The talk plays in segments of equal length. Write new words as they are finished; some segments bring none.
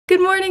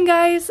Good morning,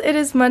 guys. It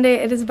is Monday.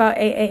 It is about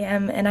 8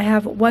 a.m. and I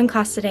have one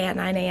class today at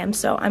 9 a.m.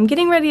 so I'm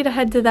getting ready to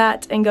head to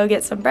that and go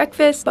get some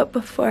breakfast. But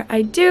before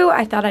I do,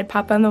 I thought I'd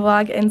pop on the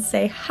vlog and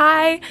say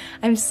hi.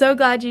 I'm so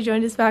glad you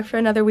joined us back for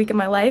another week of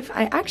my life.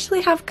 I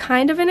actually have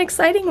kind of an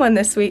exciting one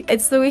this week.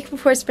 It's the week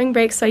before spring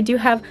break, so I do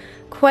have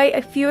quite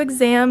a few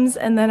exams,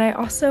 and then I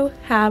also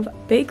have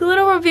big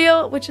little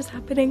reveal, which is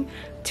happening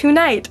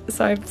tonight.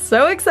 So I'm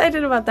so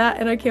excited about that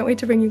and I can't wait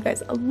to bring you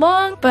guys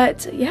along.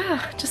 But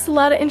yeah, just a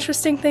lot of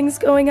interesting things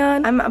going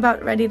on. I'm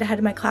about ready to head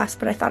to my class,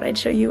 but I thought I'd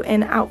show you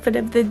an outfit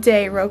of the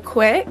day real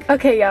quick.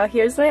 Okay, y'all,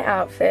 here's my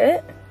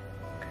outfit.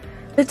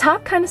 The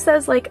top kind of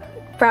says like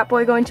frat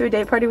boy going to a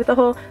day party with the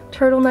whole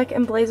turtleneck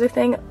and blazer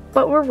thing,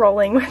 but we're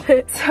rolling with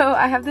it. So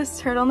I have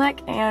this turtleneck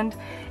and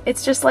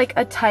it's just like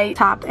a tight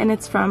top and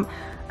it's from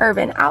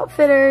Urban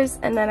Outfitters,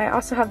 and then I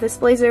also have this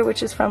blazer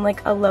which is from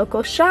like a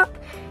local shop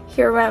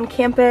here around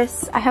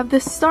campus. I have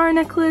this star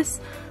necklace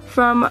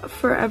from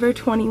Forever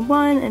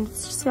 21 and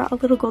it's just got a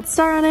little gold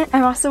star on it.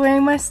 I'm also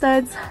wearing my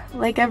studs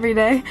like every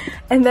day,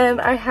 and then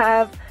I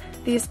have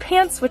these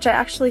pants which I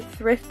actually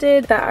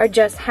thrifted that are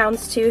just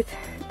houndstooth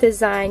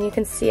design. You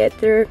can see it,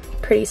 they're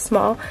pretty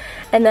small,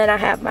 and then I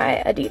have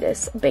my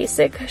Adidas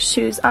basic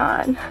shoes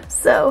on.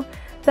 So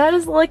that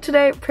is the look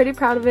today. Pretty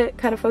proud of it,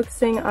 kind of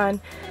focusing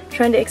on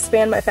trying to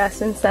expand my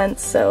fashion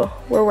sense, so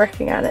we're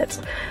working on it.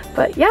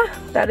 But yeah,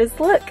 that is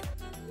the look.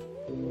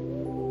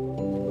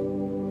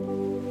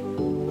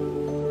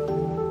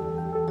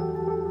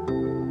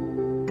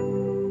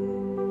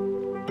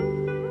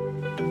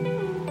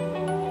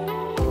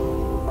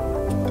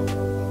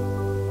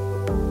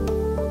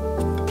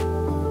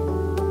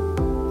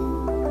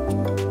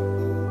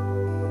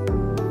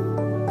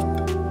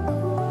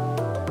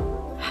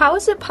 How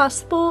is it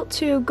possible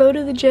to go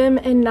to the gym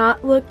and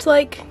not look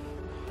like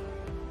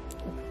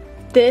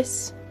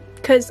this?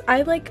 Because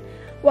I like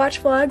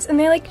watch vlogs and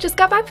they like just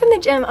got back from the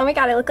gym. Oh my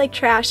god, I look like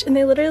trash and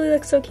they literally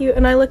look so cute,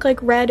 and I look like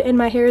red and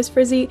my hair is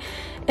frizzy,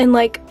 and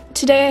like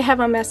today I have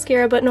on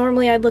mascara, but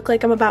normally I'd look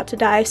like I'm about to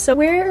die.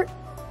 So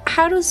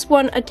how does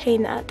one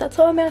attain that? That's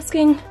all I'm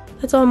asking.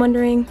 That's all I'm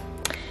wondering.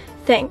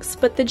 Thanks,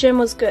 but the gym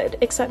was good,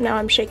 except now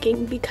I'm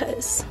shaking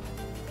because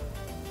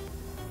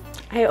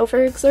I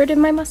overexerted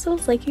my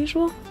muscles like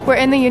usual. We're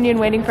in the Union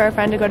waiting for our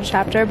friend to go to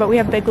chapter, but we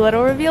have big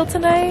little reveal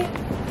tonight.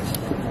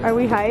 Are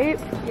we hype?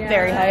 Yeah.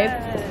 Very hype.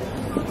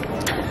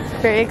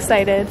 Very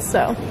excited,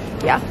 so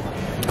yeah.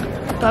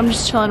 But I'm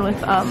just chilling with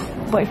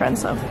boyfriend,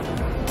 so.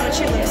 What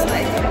she looks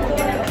like.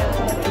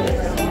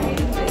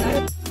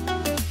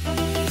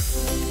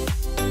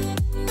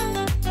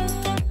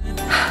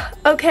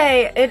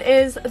 Okay, it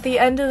is the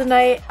end of the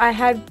night. I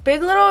had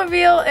big little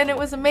reveal and it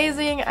was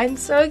amazing. I'm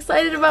so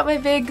excited about my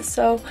big.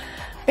 So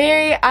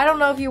Mary, I don't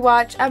know if you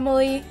watch,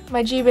 Emily,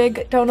 my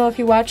G-Big, don't know if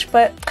you watch,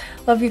 but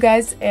love you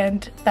guys,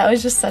 and that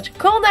was just such a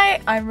cool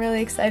night. I'm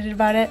really excited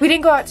about it. We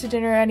didn't go out to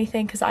dinner or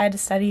anything because I had to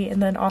study,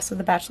 and then also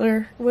The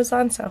Bachelor was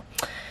on, so,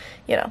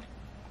 you know,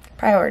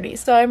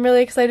 priorities. So I'm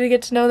really excited to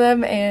get to know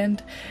them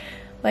and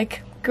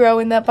like grow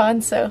in that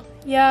bond. So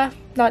yeah,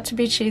 not to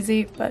be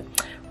cheesy, but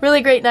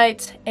really great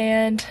night,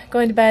 and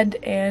going to bed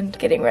and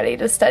getting ready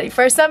to study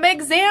for some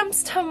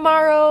exams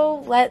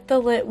tomorrow. Let the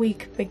lit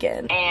week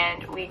begin.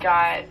 And we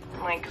got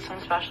like some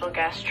special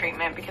guest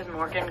treatment because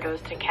Morgan goes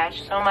to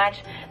catch so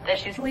much that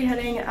she's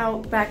heading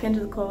out back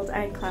into the cold. I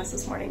had class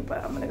this morning,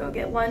 but I'm gonna go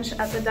get lunch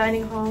at the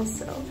dining hall,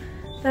 so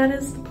that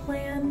is the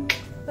plan.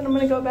 Then I'm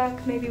gonna go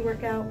back, maybe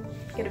work out,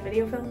 get a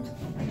video filmed.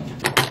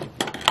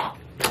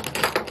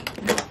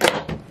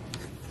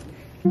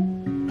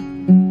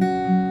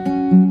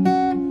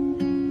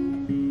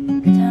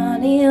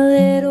 Tiny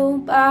little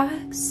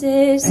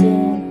boxes in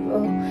a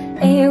row,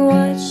 ain't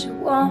what you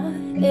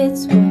want,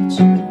 it's what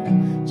you know.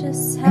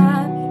 Just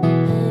happy,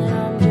 and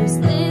I'm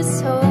just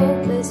this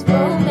hopeless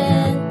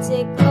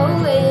romantic.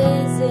 Oh,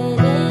 isn't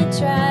it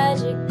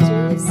tragic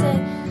to say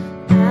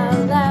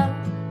out loud?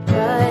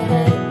 But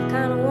hey, I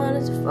kinda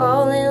wanted to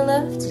fall in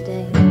love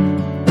today.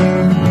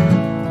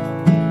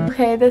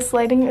 Okay, this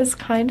lighting is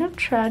kind of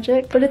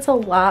tragic, but it's a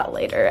lot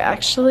later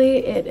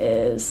actually. It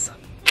is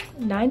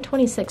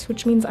 9:26,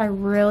 which means I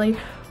really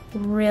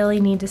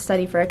need to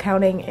study for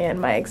accounting and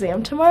my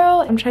exam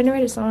tomorrow. I'm trying to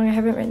write a song. I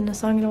haven't written a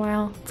song in a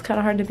while. It's kind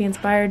of hard to be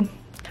inspired,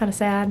 kind of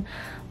sad.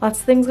 Lots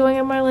of things going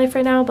on in my life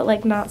right now, but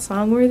like not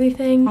song-worthy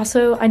things.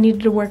 Also, I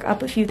needed to work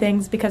up a few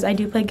things because I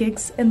do play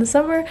gigs in the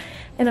summer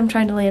and I'm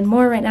trying to land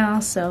more right now,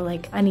 so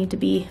like I need to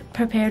be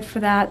prepared for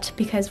that,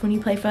 because when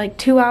you play for like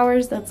 2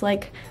 hours, that's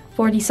like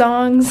 40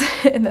 songs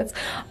and that's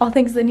all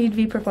things that need to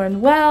be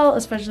performed well,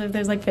 especially if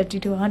there's like 50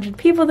 to 100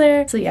 people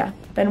there. So yeah,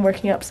 been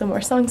working up some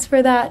more songs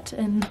for that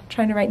and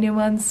trying to write new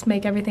ones,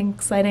 make everything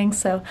exciting.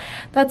 So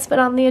that's been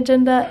on the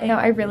agenda, and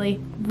I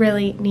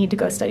really need to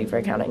go study for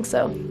accounting,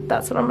 so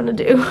that's what I'm gonna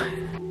do.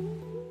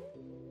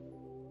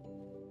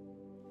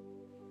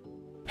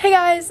 Hey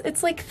guys! guys,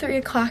 it's like 3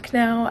 o'clock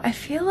now. I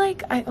feel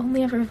like I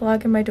only ever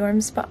vlog in my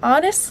dorms, but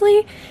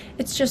honestly,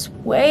 it's just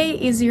way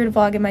easier to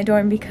vlog in my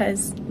dorm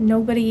because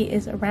nobody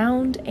is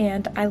around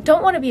and I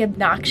don't want to be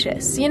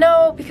obnoxious, you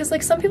know, because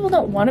like some people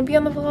don't want to be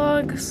on the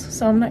vlogs,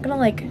 so I'm not gonna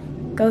like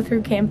go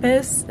through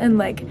campus and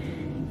like,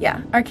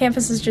 yeah, our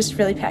campus is just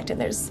really packed and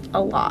there's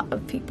a lot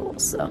of people,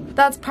 so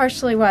that's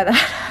partially why that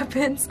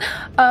happens.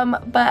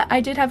 But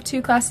I did have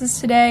 2 classes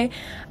today.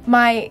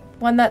 My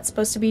one that's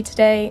supposed to be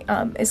today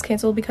is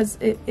canceled because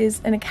it is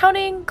an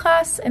accounting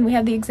class and we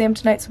have the exam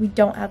tonight, so we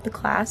don't have the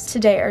class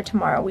today or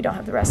tomorrow. We don't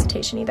have the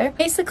recitation either.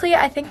 Basically,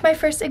 I think my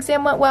first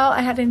exam went well.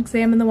 I had an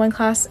exam in the one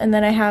class and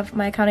then I have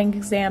my accounting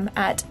exam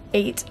at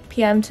 8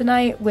 p.m.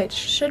 tonight, which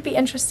should be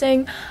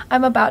interesting.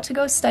 I'm about to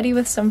go study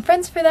with some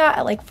friends for that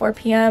at like 4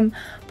 p.m.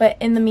 But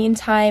in the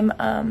meantime,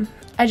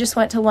 I just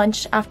went to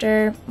lunch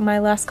after my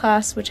last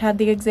class, which had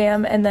the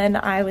exam, and then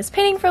I was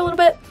painting for a little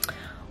bit,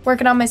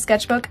 working on my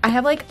sketchbook. I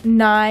have like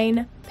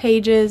 9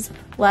 pages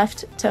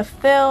left to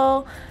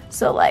fill,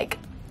 so like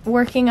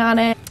working on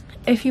it.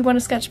 If you want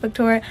a sketchbook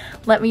tour,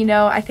 let me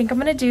know. I think I'm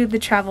gonna do the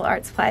travel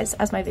art supplies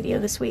as my video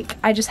this week.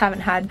 I just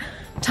haven't had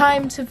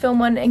time to film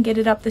one and get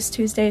it up this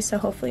Tuesday, so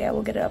hopefully I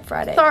will get it up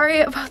Friday.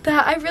 Sorry about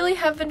that. I really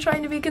have been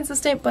trying to be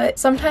consistent, but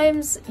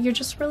sometimes you're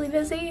just really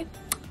busy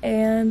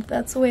and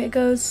that's the way it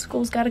goes.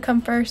 School's gotta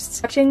come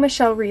first. Watching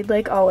Michelle read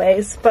like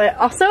always, but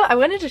also I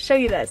wanted to show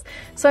you this.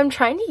 So I'm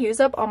trying to use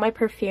up all my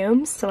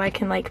perfumes so I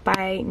can like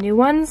buy new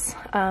ones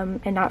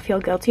and not feel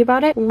guilty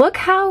about it. Look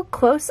how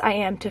close I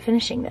am to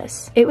finishing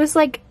this. It was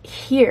like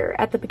here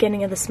at the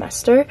beginning of the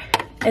semester,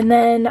 and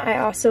then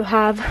I also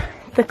have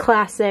the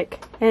classic,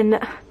 and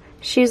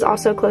she's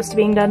also close to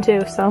being done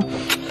too, so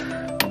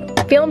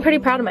feeling pretty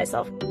proud of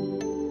myself.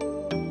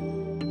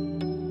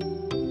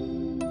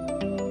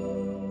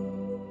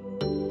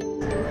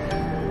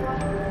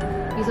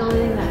 He's the only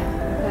thing that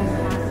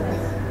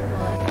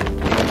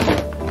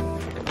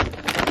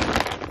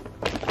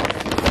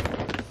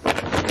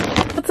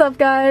What's up,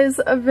 guys?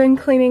 I've been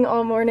cleaning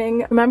all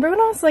morning. Remember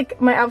when I was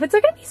like, my outfits are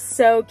gonna be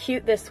so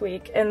cute this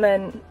week, and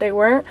then they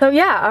weren't? So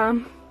yeah,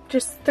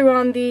 just threw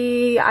on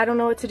the I don't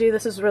know what to do,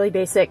 this is really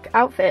basic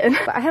outfit.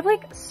 But I have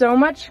like so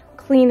much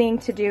cleaning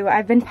to do.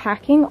 I've been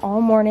packing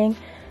all morning,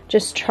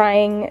 just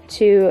trying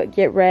to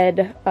get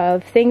rid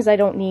of things I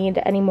don't need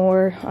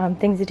anymore,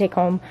 things to take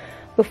home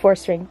before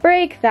spring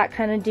break, that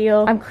kind of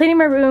deal. I'm cleaning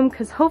my room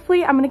because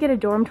hopefully I'm gonna get a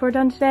dorm tour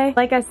done today.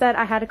 Like I said,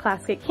 I had a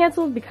class get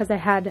canceled because I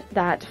had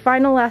that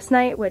final last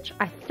night, which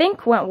I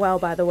think went well,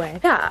 by the way.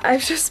 Yeah,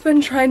 I've just been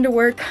trying to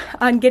work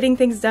on getting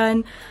things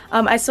done.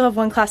 I still have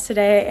one class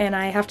today and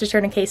I have to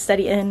turn a case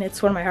study in.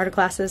 It's one of my harder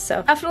classes,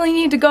 so definitely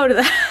need to go to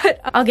that.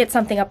 I'll get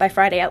something up by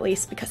Friday at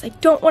least because I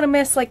don't want to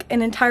miss like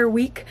an entire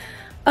week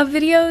of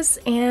videos.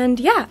 And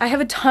yeah, I have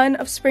a ton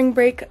of spring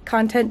break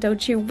content,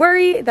 don't you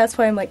worry. That's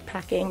why I'm like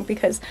packing,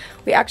 because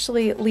we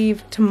actually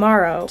leave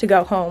tomorrow to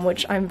go home,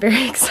 which I'm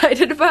very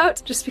excited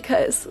about just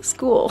because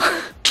school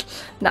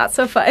not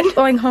so fun.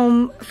 Going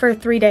home for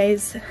 3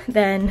 days,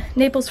 then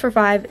Naples for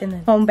 5, and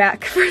then home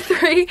back for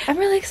 3. I'm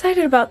really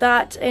excited about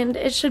that and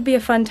it should be a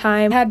fun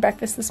time. I had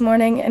breakfast this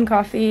morning and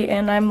coffee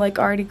and I'm like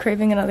already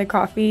craving another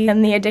coffee,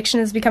 and the addiction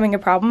is becoming a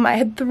problem. I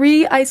had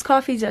 3 iced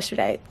coffees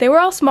yesterday. They were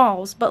all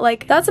smalls, but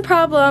like that's a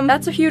problem.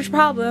 That's a huge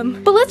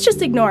problem. But let's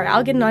just ignore it.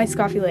 I'll get an iced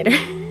coffee later.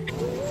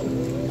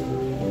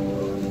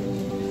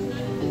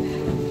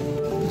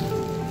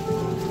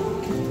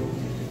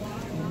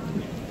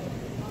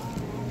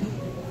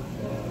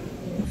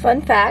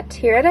 Fun fact,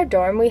 here at our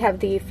dorm we have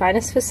the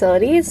finest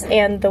facilities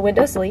and the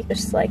windows leak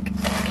just like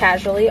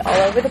casually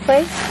all over the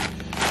place,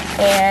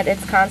 and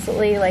it's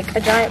constantly like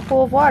a giant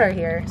pool of water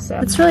here, so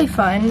it's really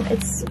fun.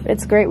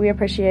 It's great. We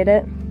appreciate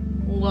it.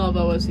 Love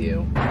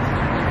OSU.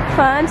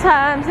 Fun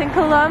times in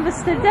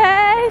Columbus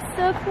today,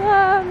 so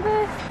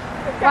Columbus.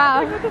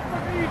 Wow. What the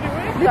fuck are you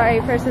doing?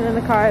 Sorry, person in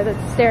the car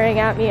that's staring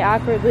at me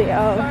awkwardly.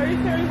 Oh. Sorry,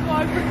 Sarah's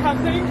vlog for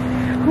cussing.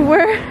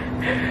 We're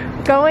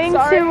going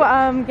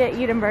to get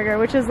Edenburger,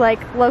 which is like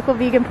local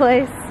vegan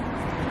place.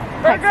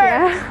 Heck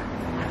yeah.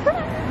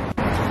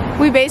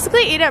 We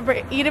basically eat at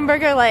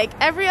Edenburger like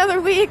every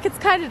other week. It's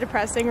kind of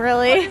depressing,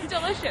 really. But it's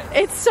delicious.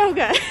 It's so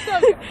good.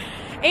 So good.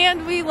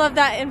 And we love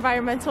that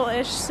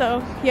environmental-ish,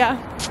 so yeah.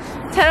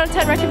 10 out of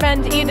 10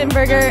 recommend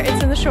Edenburger.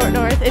 It's in the short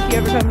north if you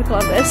ever come to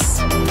Columbus.